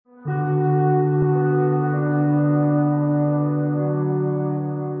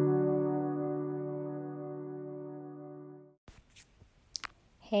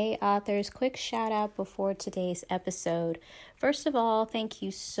Hey authors, quick shout out before today's episode. First of all, thank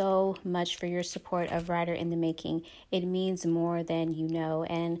you so much for your support of Writer in the Making. It means more than you know,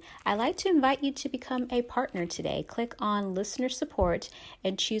 and I'd like to invite you to become a partner today. Click on listener support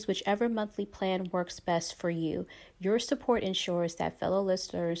and choose whichever monthly plan works best for you. Your support ensures that fellow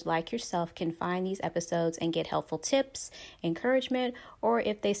listeners like yourself can find these episodes and get helpful tips, encouragement, or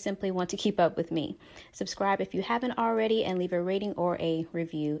if they simply want to keep up with me. Subscribe if you haven't already and leave a rating or a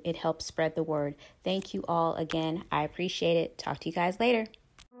review. It helps spread the word. Thank you all again. I appreciate it. Talk to you guys later.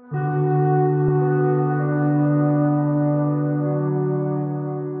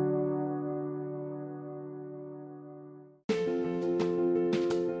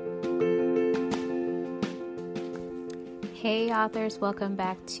 Hey authors, welcome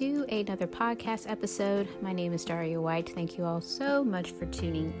back to another podcast episode. My name is Daria White. Thank you all so much for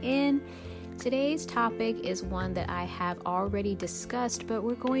tuning in. Today's topic is one that I have already discussed, but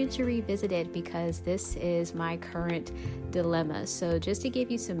we're going to revisit it because this is my current dilemma. So just to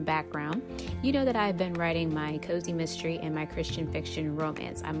give you some background, you know that I've been writing my cozy mystery and my Christian fiction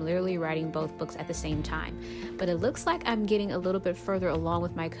romance. I'm literally writing both books at the same time, but it looks like I'm getting a little bit further along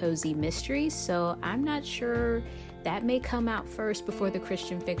with my cozy mystery, so I'm not sure. That may come out first before the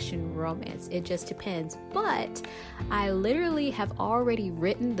Christian fiction romance. It just depends. But I literally have already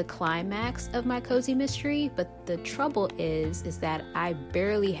written the climax of my cozy mystery, but the trouble is that I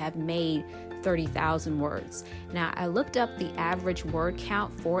barely have made 30,000 words. Now, I looked up the average word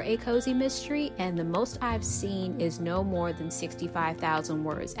count for a cozy mystery, and the most I've seen is no more than 65,000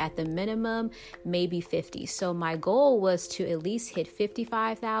 words. At the minimum, maybe 50. So my goal was to at least hit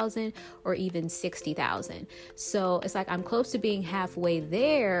 55,000 or even 60,000. So it's like I'm close to being halfway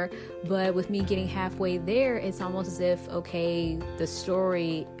there, but with me getting halfway there, it's almost as if, okay, the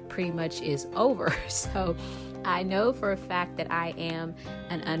story pretty much is over. So I know for a fact that I am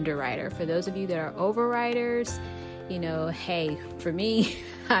an underwriter. For those of you that are overwriters, hey, for me,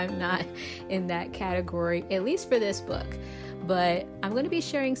 I'm not in that category, at least for this book. But I'm going to be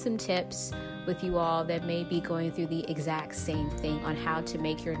sharing some tips with you all that may be going through the exact same thing on how to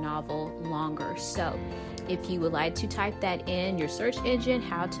make your novel longer. So if you would like to type that in your search engine,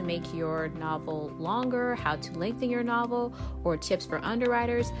 how to make your novel longer, how to lengthen your novel, or tips for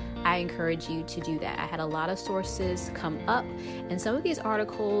underwriters, I encourage you to do that. I had a lot of sources come up, and some of these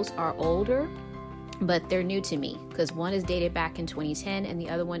articles are older, but they're new to me because one is dated back in 2010 and the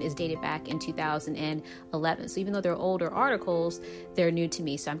other one is dated back in 2011. So even though they're older articles, they're new to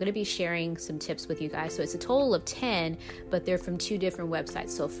me. So I'm going to be sharing some tips with you guys. So it's a total of 10, but they're from two different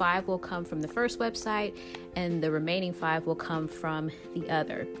websites. So 5 will come from the first website and the remaining 5 will come from the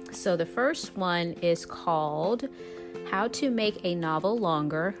other. So the first one is called How to Make a Novel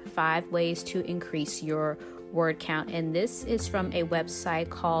Longer, 5 Ways to Increase Your Word Count, and this is from a website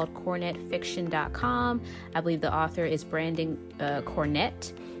called CornetFiction.com. I believe the author is Brandon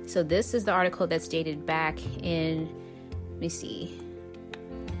Cornett. So this is the article that's dated back in, let me see.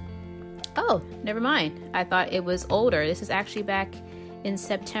 Oh, never mind. I thought it was older. This is actually back in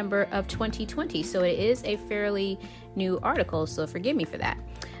September of 2020. So it is a fairly new article, so forgive me for that.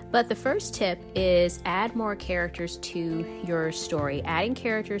 But the first tip is add more characters to your story. Adding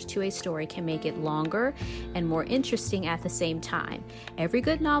characters to a story can make it longer and more interesting at the same time. Every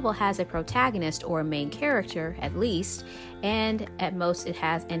good novel has a protagonist or a main character, at least, and at most it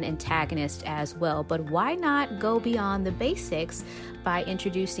has an antagonist as well. But why not go beyond the basics by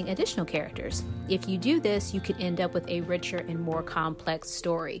introducing additional characters? If you do this, you can end up with a richer and more complex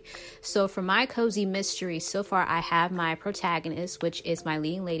story. So for my cozy mystery, so far I have my protagonist, which is my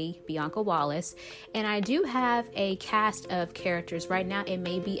leading lady, Bianca Wallace, and I do have a cast of characters. Right now it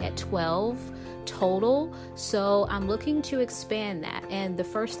may be at 12 total, so I'm looking to expand that. And the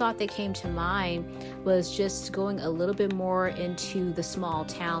first thought that came to mind was just going a little bit more into the small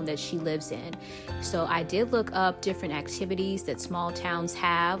town that she lives in. So I did look up different activities that small towns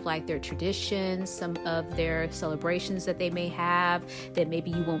have, like their traditions, some of their celebrations that they may have that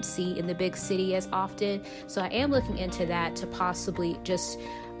maybe you won't see in the big city as often. So I am looking into that to possibly just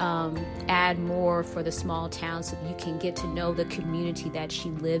add more for the small town so that you can get to know the community that she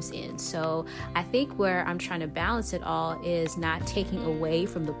lives in. So I think where I'm trying to balance it all is not taking away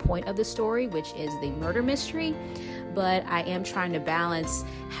from the point of the story, which is the murder mystery, but I am trying to balance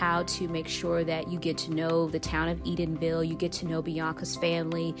how to make sure that you get to know the town of Edenville, you get to know Bianca's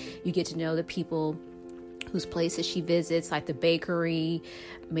family, you get to know the people whose places she visits, like the bakery,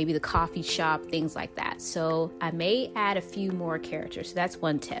 maybe the coffee shop, things like that. So I may add a few more characters. So that's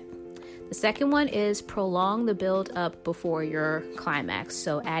one tip. The second one is prolong the build up before your climax.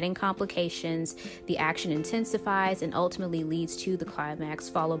 So adding complications, the action intensifies and ultimately leads to the climax,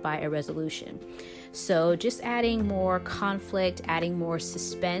 followed by a resolution. So just adding more conflict, adding more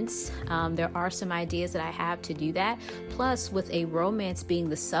suspense. There are some ideas that I have to do that. Plus, with a romance being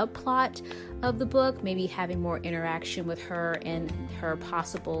the subplot of the book, maybe having more interaction with her and her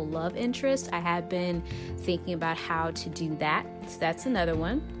possible love interest. I have been thinking about how to do that. So that's another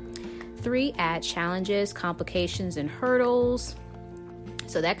one. 3, add challenges, complications, and hurdles.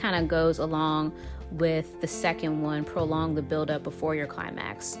 So that kind of goes along with the second one, prolong the buildup before your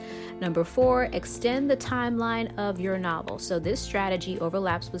climax. Number 4, extend the timeline of your novel. So this strategy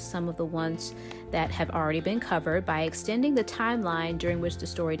overlaps with some of the ones that have already been covered. By extending the timeline during which the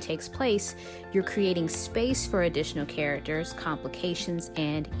story takes place, you're creating space for additional characters, complications,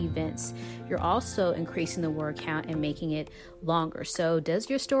 and events. You're also increasing the word count and making it longer. So does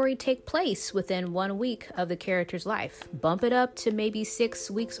your story take place within 1 week of the character's life? Bump it up to maybe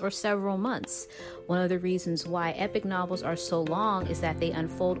 6 weeks or several months. One of the reasons why epic novels are so long is that they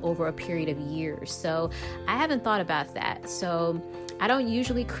unfold over a period of years. So I haven't thought about that. So I don't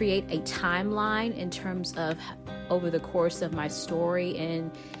usually create a timeline in terms of over the course of my story.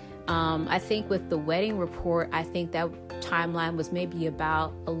 And I think with The Wedding Report, I think that timeline was maybe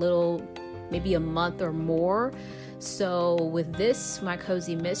about maybe a month or more. So with this, My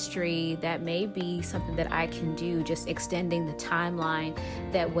Cozy Mystery, that may be something that I can do, just extending the timeline.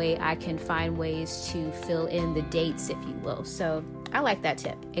 That way I can find ways to fill in the dates, if you will. So I like that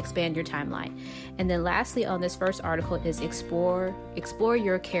tip, expand your timeline. And then lastly on this first article is explore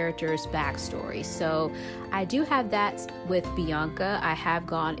your character's backstory. So I do have that with Bianca. I have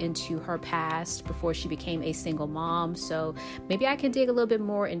gone into her past before she became a single mom. So maybe I can dig a little bit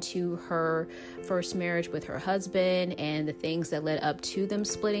more into her first marriage with her husband and the things that led up to them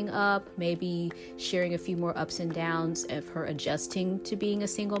splitting up, maybe sharing a few more ups and downs of her adjusting to being a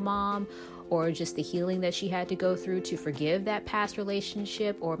single mom, or just the healing that she had to go through to forgive that past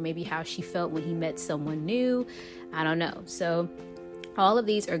relationship, or maybe how she felt when he met someone new. I don't know. So all of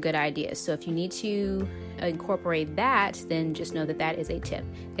these are good ideas. So if you need to incorporate that, then just know that that is a tip.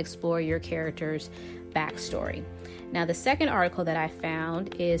 Explore your character's backstory. Now, the second article that I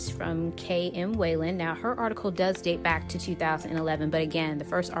found is from K.M. Whalen. Now, her article does date back to 2011, but again, the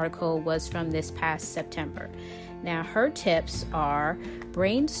first article was from this past September. Now, her tips are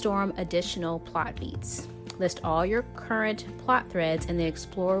brainstorm additional plot beats. List all your current plot threads and then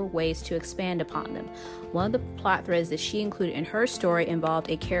explore ways to expand upon them. One of the plot threads that she included in her story involved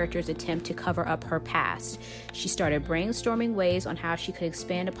a character's attempt to cover up her past. She started brainstorming ways on how she could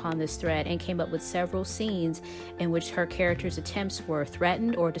expand upon this thread and came up with several scenes in which her character's attempts were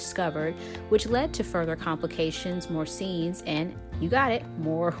threatened or discovered, which led to further complications, more scenes, and you got it,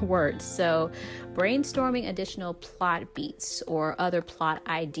 more words. So brainstorming additional plot beats or other plot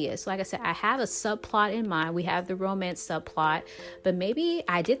ideas. So like I said, I have a subplot in mind. We have the romance subplot, but maybe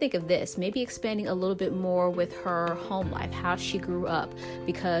I did think of this, maybe expanding a little bit more with her home life, how she grew up,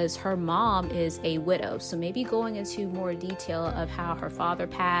 because her mom is a widow. So maybe going into more detail of how her father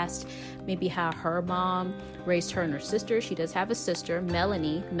passed, maybe how her mom raised her and her sister. She does have a sister,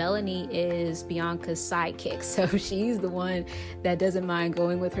 Melanie. Melanie is Bianca's sidekick. So she's the one that doesn't mind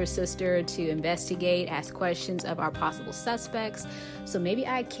going with her sister to investigate, ask questions of our possible suspects. So maybe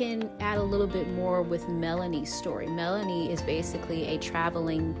I can add a little bit more with Melanie's story. Melanie is basically a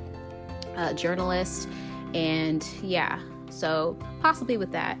traveling journalist. And yeah, so possibly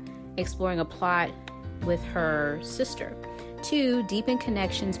with that, exploring a plot with her sister. 2, deepen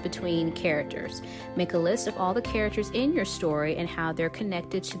connections between characters. Make a list of all the characters in your story and how they're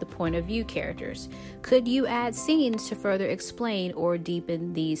connected to the point of view characters. Could you add scenes to further explain or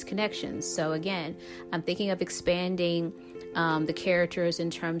deepen these connections? So again, I'm thinking of expanding the characters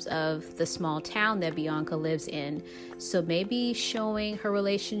in terms of the small town that Bianca lives in. So maybe showing her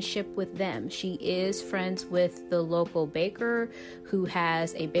relationship with them. She is friends with the local baker who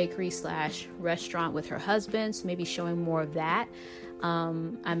has a bakery/restaurant with her husband. So maybe showing more of that.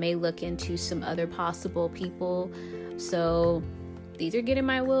 I may look into some other possible people. So these are getting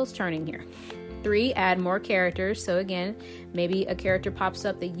my wheels turning here. 3, add more characters. So again, maybe a character pops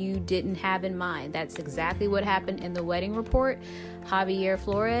up that you didn't have in mind. That's exactly what happened in The Wedding Report. Javier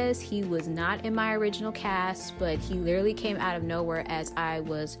Flores, he was not in my original cast, but he literally came out of nowhere as I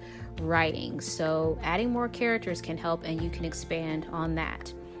was writing. So adding more characters can help, and you can expand on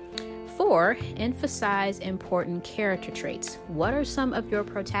that. 4, emphasize important character traits. What are some of your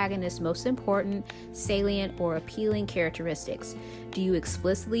protagonist's most important, salient, or appealing characteristics? Do you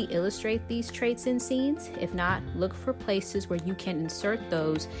explicitly illustrate these traits in scenes? If not, look for places where you can insert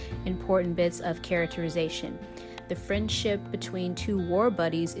those important bits of characterization. The friendship between 2 war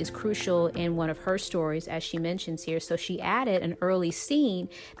buddies is crucial in one of her stories, as she mentions here. So she added an early scene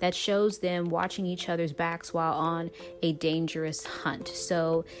that shows them watching each other's backs while on a dangerous hunt.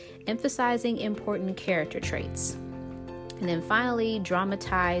 So emphasizing important character traits. And then finally,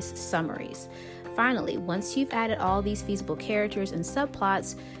 dramatize summaries. Finally, once you've added all these feasible characters and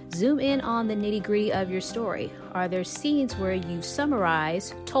subplots, zoom in on the nitty-gritty of your story. Are there scenes where you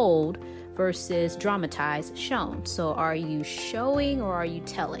summarize, told, versus dramatized, shown? So are you showing or are you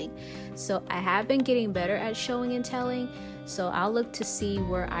telling? So I have been getting better at showing and telling. So I'll look to see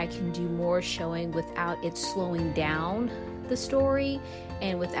where I can do more showing without it slowing down the story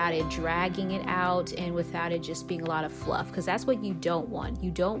and without it dragging it out and without it just being a lot of fluff, because that's what you don't want.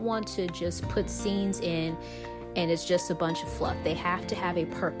 You don't want to just put scenes in and it's just a bunch of fluff. They have to have a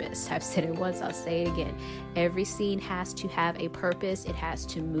purpose. I've said it once, I'll say it again. Every scene has to have a purpose. It has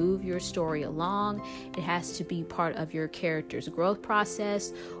to move your story along. It has to be part of your character's growth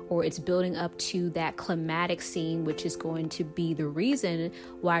process, or it's building up to that climatic scene, which is going to be the reason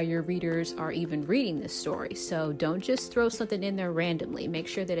why your readers are even reading this story. So don't just throw something in there randomly. Make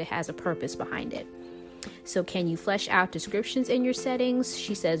sure that it has a purpose behind it. So can you flesh out descriptions in your settings?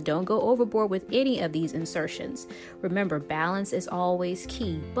 She says don't go overboard with any of these insertions. Remember, balance is always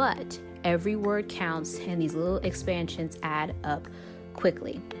key, but every word counts and these little expansions add up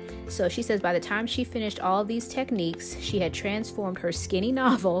quickly. So she says by the time she finished all of these techniques, she had transformed her skinny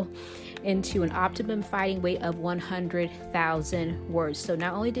novel into an optimum fighting weight of 100,000 words. So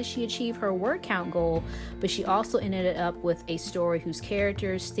not only did she achieve her word count goal, but she also ended up with a story whose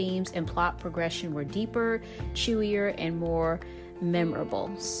characters, themes, and plot progression were deeper, chewier, and more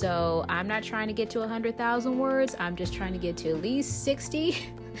memorable. So I'm not trying to get to 100,000 words. I'm just trying to get to at least 60.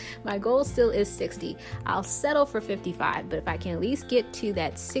 My goal still is 60. I'll settle for 55, but if I can at least get to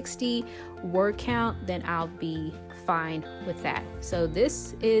that 60 word count, then I'll be fine with that. So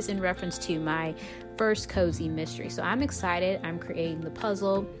this is in reference to my first cozy mystery. So I'm excited. I'm creating the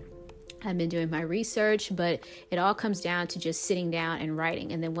puzzle. I've been doing my research, but it all comes down to just sitting down and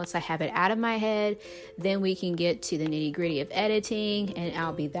writing. And then once I have it out of my head, then we can get to the nitty-gritty of editing, and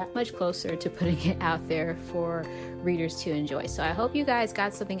I'll be that much closer to putting it out there for readers to enjoy. So I hope you guys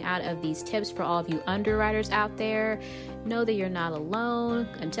got something out of these tips. For all of you underwriters out there, know that you're not alone.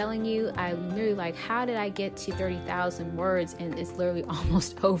 I'm telling you, I'm literally like, how did I get to 30,000 words? And it's literally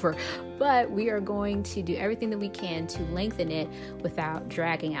almost over. But we are going to do everything that we can to lengthen it without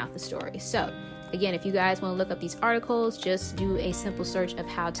dragging out the story. So again, if you guys want to look up these articles, just do a simple search of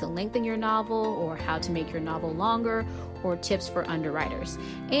how to lengthen your novel or how to make your novel longer or tips for underwriters.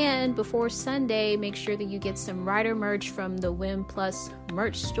 And before Sunday, make sure that you get some writer merch from the Win Plus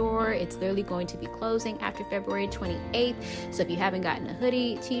merch store. It's literally going to be closing after February 28th. So if you haven't gotten a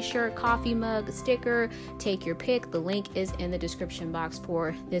hoodie, t-shirt, coffee mug, a sticker, take your pick. The link is in the description box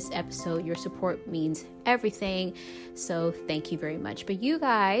for this episode. Your support means everything. So thank you very much. But you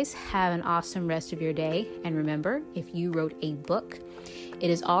guys have an awesome rest of your day. And remember, if you wrote a book, it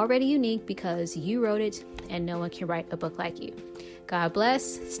is already unique because you wrote it and no one can write a book like you. God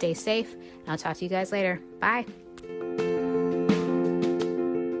bless, stay safe, and I'll talk to you guys later. Bye.